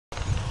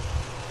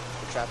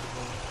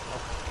trafficking.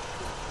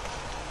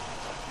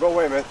 Go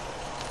away, man.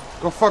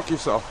 Go fuck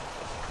yourself.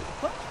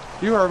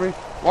 You heard me.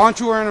 Why aren't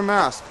you wearing a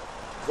mask?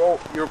 Go.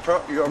 You're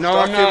no,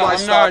 I'm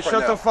not.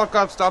 Shut the fuck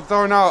up. Stop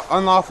throwing out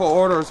unlawful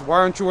orders. Why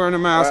aren't you wearing a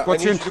mask? I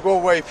need you to go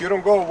away. If you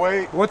don't go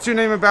away... What's your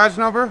name and badge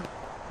number?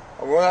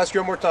 I'm going to ask you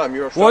one more time.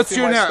 You're obstructing What's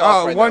your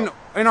name?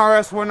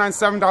 NRS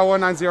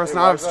 197.190. It's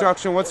not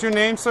obstruction. What's your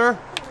name, sir?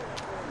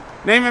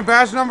 Name and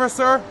badge number,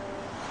 sir?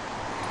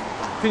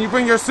 Can you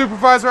bring your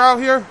supervisor out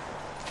here?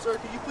 Sir,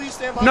 can you please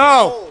stand by?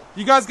 No!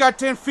 You guys got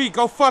 10 feet.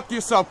 Go fuck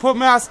yourself. Put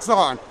masks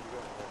on.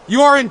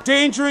 You are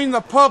endangering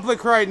the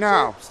public right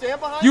now. Sir, stand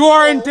behind you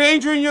are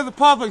endangering the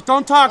public.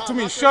 Don't talk to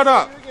me. Shut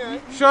up.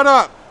 Shut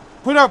up.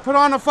 Put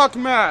on a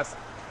fucking mask.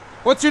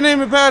 What's your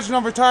name and badge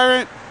number,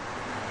 Tyrant?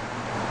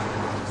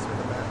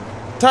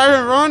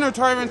 Tyrant 1 or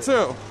Tyrant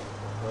 2?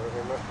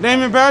 Name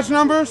and badge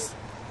numbers?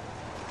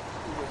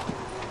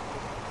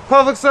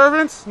 Public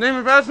servants? Name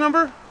and badge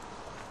number?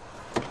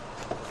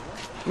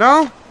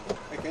 No?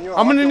 Hey,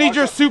 I'm gonna need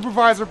your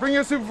supervisor. Bring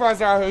your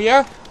supervisor out here,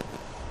 yeah?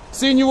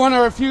 Seeing you want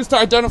to refuse to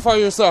identify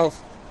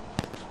yourself.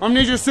 I'm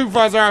gonna need your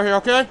supervisor out here,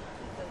 okay?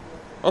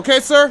 Okay,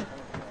 sir?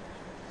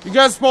 You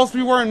guys are supposed to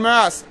be wearing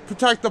masks.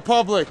 Protect the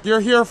public.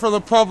 You're here for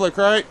the public,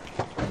 right?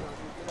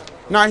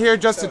 Not here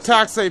just to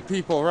taxate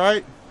people,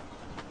 right?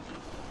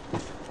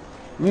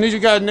 I need you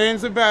guys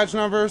names and badge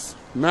numbers,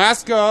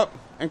 mask up,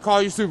 and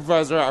call your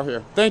supervisor out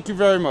here. Thank you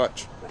very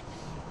much.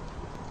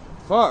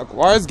 Fuck,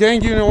 why does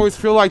gang unit always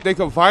feel like they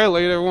could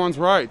violate everyone's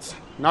rights?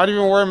 Not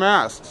even wear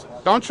masks.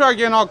 Don't try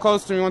getting all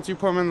close to me once you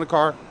put them in the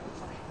car.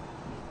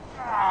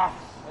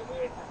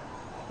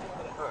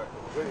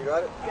 Good, you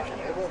got it?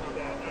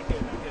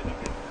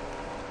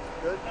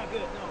 Good?